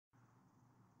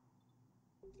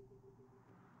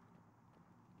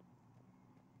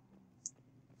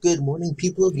Good morning,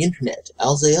 people of the internet.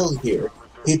 Alzael here,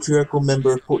 patriarchal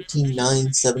member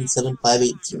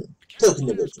 14977518, Token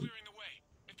Division.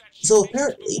 So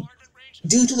apparently,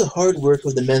 due to the hard work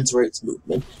of the men's rights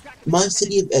movement, my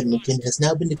city of Edmonton has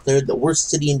now been declared the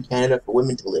worst city in Canada for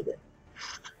women to live in.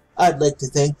 I'd like to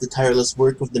thank the tireless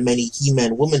work of the many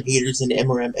He-Man woman haters in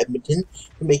MRM Edmonton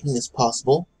for making this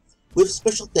possible, with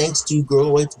special thanks to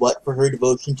Girl White's Butt for her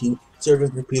devotion to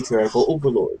serving her patriarchal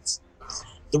overlords.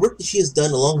 The work that she has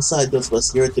done alongside those of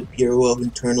us here at the Bureau of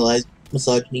Internalized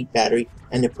Misogyny, Battery,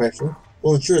 and Oppression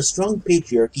will ensure a strong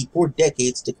patriarchy for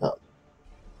decades to come.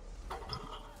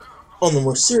 On the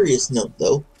more serious note,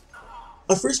 though,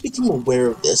 I first became aware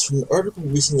of this from an article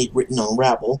recently written on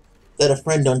Rabble that a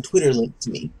friend on Twitter linked to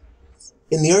me.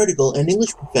 In the article, an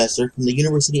English professor from the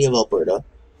University of Alberta,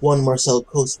 one Marcel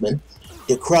Kostman,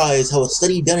 decries how a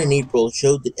study done in April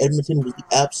showed that Edmonton was the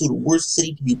absolute worst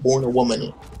city to be born a woman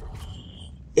in.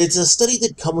 It's a study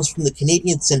that comes from the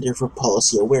Canadian Centre for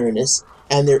Policy Awareness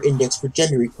and their Index for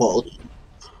Gender Equality,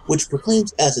 which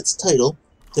proclaims as its title,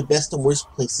 the best and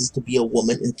worst places to be a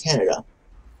woman in Canada.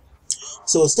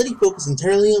 So a study focused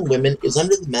entirely on women is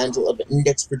under the mantle of an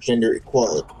Index for Gender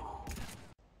Equality.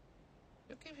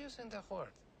 You keep using the word.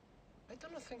 I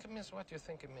don't think it means what you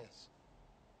think it means.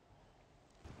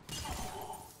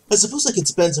 I suppose I could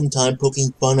spend some time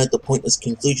poking fun at the pointless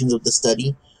conclusions of the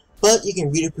study, but you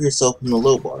can read it for yourself in the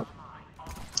low bar.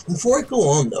 Before I go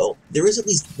on, though, there is at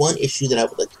least one issue that I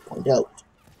would like to point out.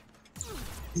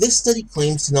 This study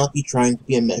claims to not be trying to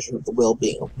be a measure of the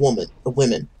well-being of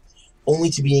women, only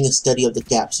to being a study of the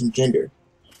gaps in gender.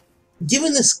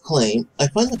 Given this claim, I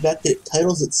find the fact that it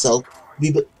titles itself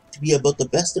to be about the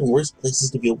best and worst places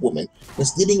to be a woman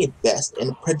misleading at best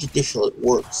and prejudicial at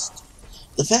worst.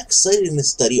 The facts cited in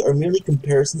this study are merely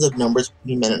comparisons of numbers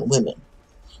between men and women,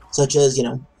 such as,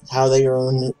 how they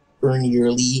earn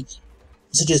yearly,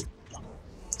 such as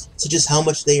how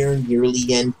much they earn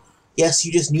yearly, and yes,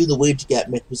 you just knew the wage gap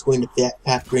myth was going to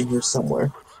factor in here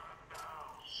somewhere.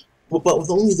 But with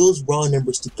only those raw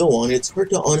numbers to go on, it's hard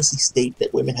to honestly state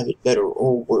that women have it better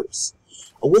or worse.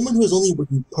 A woman who is only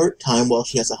working part-time while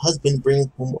she has a husband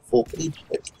bringing home a full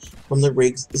paycheck from the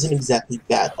rigs isn't exactly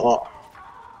bad off.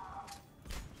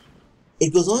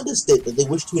 It goes on to state that they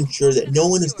wish to ensure that no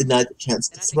one is denied the chance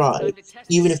to thrive,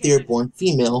 even if they are born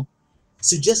female,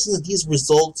 suggesting that these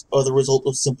results are the result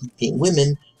of simply being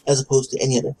women, as opposed to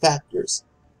any other factors.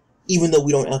 Even though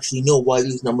we don't actually know why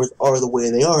these numbers are the way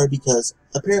they are, because,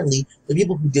 apparently, the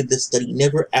people who did this study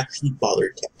never actually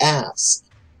bothered to ask.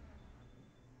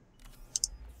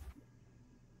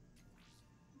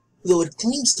 Though it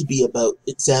claims to be about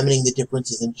examining the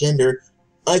differences in gender,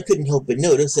 I couldn't help but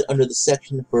notice that under the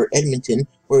section for Edmonton,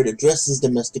 where it addresses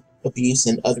domestic abuse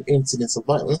and other incidents of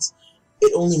violence,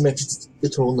 it only mentions the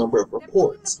total number of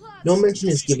reports. No mention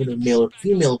is given of male or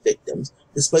female victims,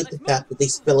 despite the fact that they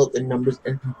spell out the numbers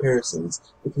and comparisons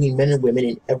between men and women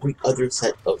in every other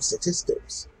set of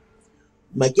statistics.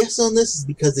 My guess on this is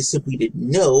because they simply didn't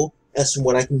know, as from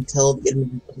what I can tell, the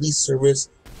Edmonton Police Service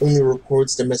only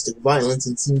records domestic violence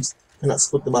and seems to not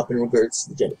split them up in regards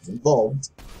to the genders involved.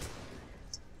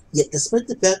 Yet, despite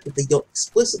the fact that they don't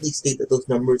explicitly state that those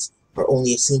numbers are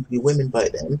only assumed to be women by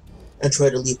them, and try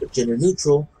to leave it gender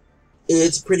neutral,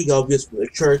 it's pretty obvious from the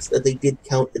charts that they did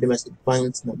count the domestic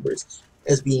violence numbers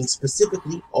as being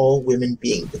specifically all women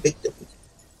being the victims.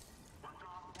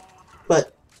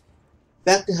 But,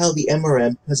 back to how the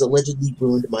MRM has allegedly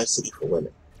ruined my city for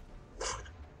women.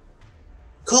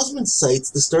 Kostman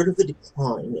cites the start of the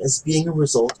decline as being a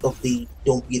result of the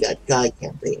Don't Be That Guy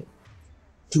campaign,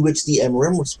 to which the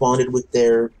MRM responded with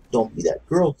their Don't Be That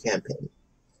Girl campaign,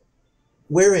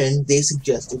 wherein they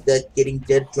suggested that getting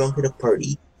dead drunk at a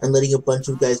party and letting a bunch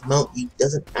of guys mount you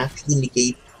doesn't actually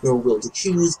negate your will to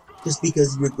choose just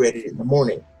because you regret it in the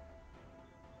morning.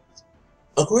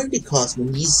 According to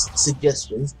Kostman, these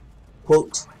suggestions,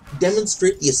 quote,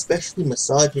 demonstrate the especially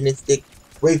misogynistic,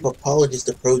 rape apologist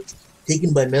approach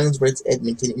taken by Men's Rights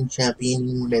Edmonton in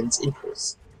championing men's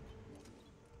interests.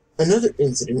 Another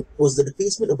incident was the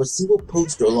defacement of a single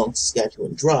poster along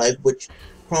Saskatchewan Drive, which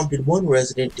prompted one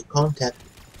resident to contact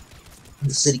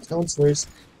the city councillors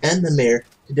and the mayor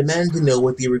to demand to know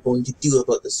what they were going to do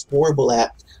about this horrible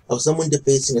act of someone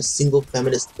defacing a single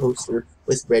feminist poster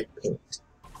with red paint.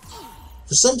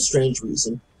 For some strange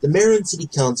reason, the mayor and city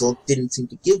council didn't seem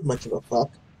to give much of a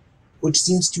fuck, which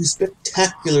seems to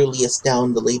spectacularly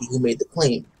astound the lady who made the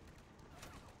claim,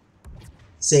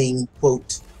 saying,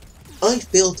 quote, I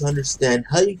fail to understand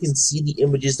how you can see the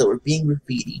images that were being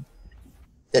graffitied,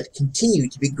 that continue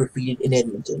to be graffitied in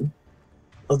Edmonton,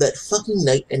 of that fucking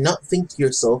night and not think to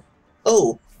yourself,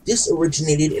 oh, this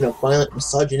originated in a violent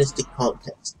misogynistic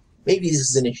context. Maybe this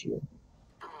is an issue.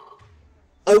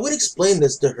 I would explain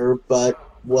this to her, but,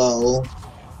 well...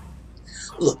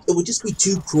 Look, it would just be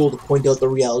too cruel to point out the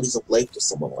realities of life to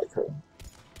someone like her.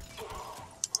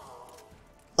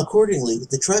 Accordingly,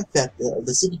 the trifecta of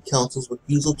the city council's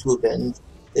refusal to avenge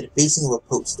the defacing of a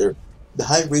poster, the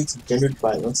high rates of gendered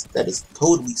violence that is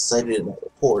totally cited in that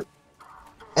report,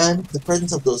 and the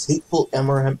presence of those hateful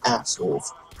MRM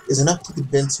assholes is enough to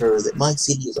convince her that my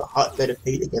city is a hotbed of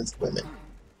hate against women.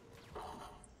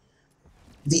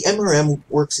 The MRM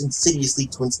works insidiously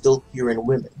to instill fear in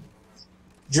women.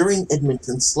 During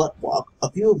Edmonton's slut walk,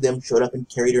 a few of them showed up and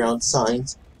carried around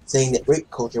signs saying that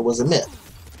rape culture was a myth.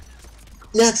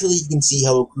 Naturally, you can see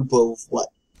how a group of,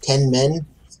 10 men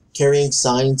carrying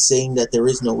signs saying that there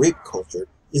is no rape culture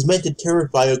is meant to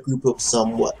terrify a group of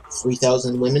some,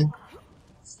 3,000 women?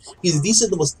 Either these are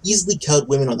the most easily cowed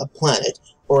women on the planet,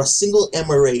 or a single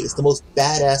MRA is the most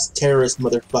badass terrorist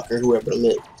motherfucker who ever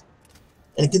lived.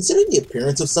 And considering the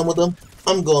appearance of some of them,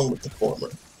 I'm going with the former.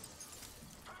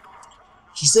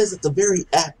 She says that the very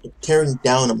act of tearing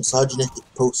down a misogynistic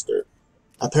poster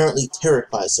apparently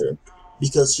terrifies her,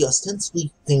 because she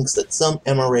ostensibly thinks that some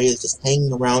MRA is just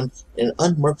hanging around in an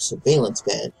unmarked surveillance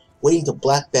van, waiting to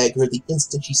blackbag her the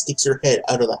instant she sticks her head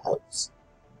out of the house.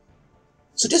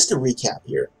 So just to recap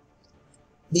here,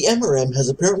 the MRM has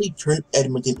apparently turned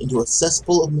Edmonton into a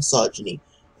cesspool of misogyny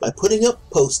by putting up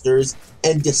posters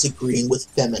and disagreeing with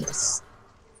feminists.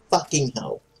 Fucking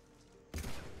hell.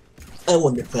 I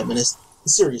wonder, feminists,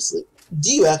 seriously,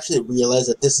 do you actually realize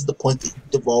that this is the point that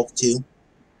you've devolved to?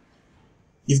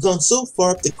 You've gone so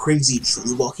far up the crazy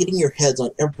tree while hitting your heads on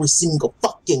every single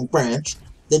fucking branch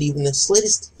that even the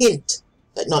slightest hint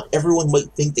that not everyone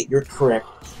might think that you're correct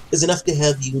is enough to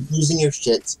have you losing your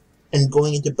shits and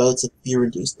going into bouts of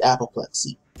fear-induced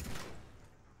apoplexy.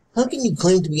 How can you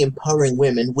claim to be empowering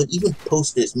women when even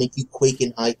posters make you quake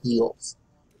in high heels?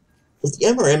 If the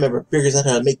MRM ever figures out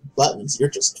how to make buttons, you're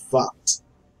just fucked.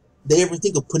 They ever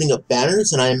think of putting up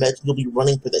banners, and I imagine you'll be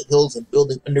running for the hills and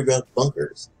building underground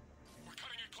bunkers.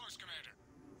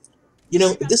 You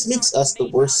know, if this makes us the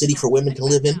worst city for women to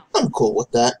live in, I'm cool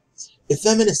with that. If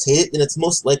feminists hate it, then it's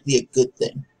most likely a good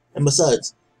thing. And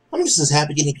besides, I'm just as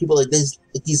happy getting people like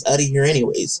these out of here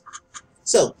anyways.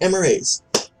 So, MRAs,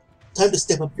 time to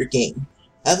step up your game.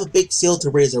 Have a bake sale to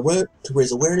raise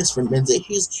awareness for men's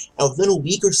issues, and within a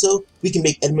week or so, we can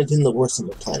make Edmonton the worst on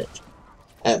the planet.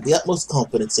 I have the utmost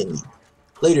confidence in you.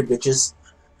 Later, bitches.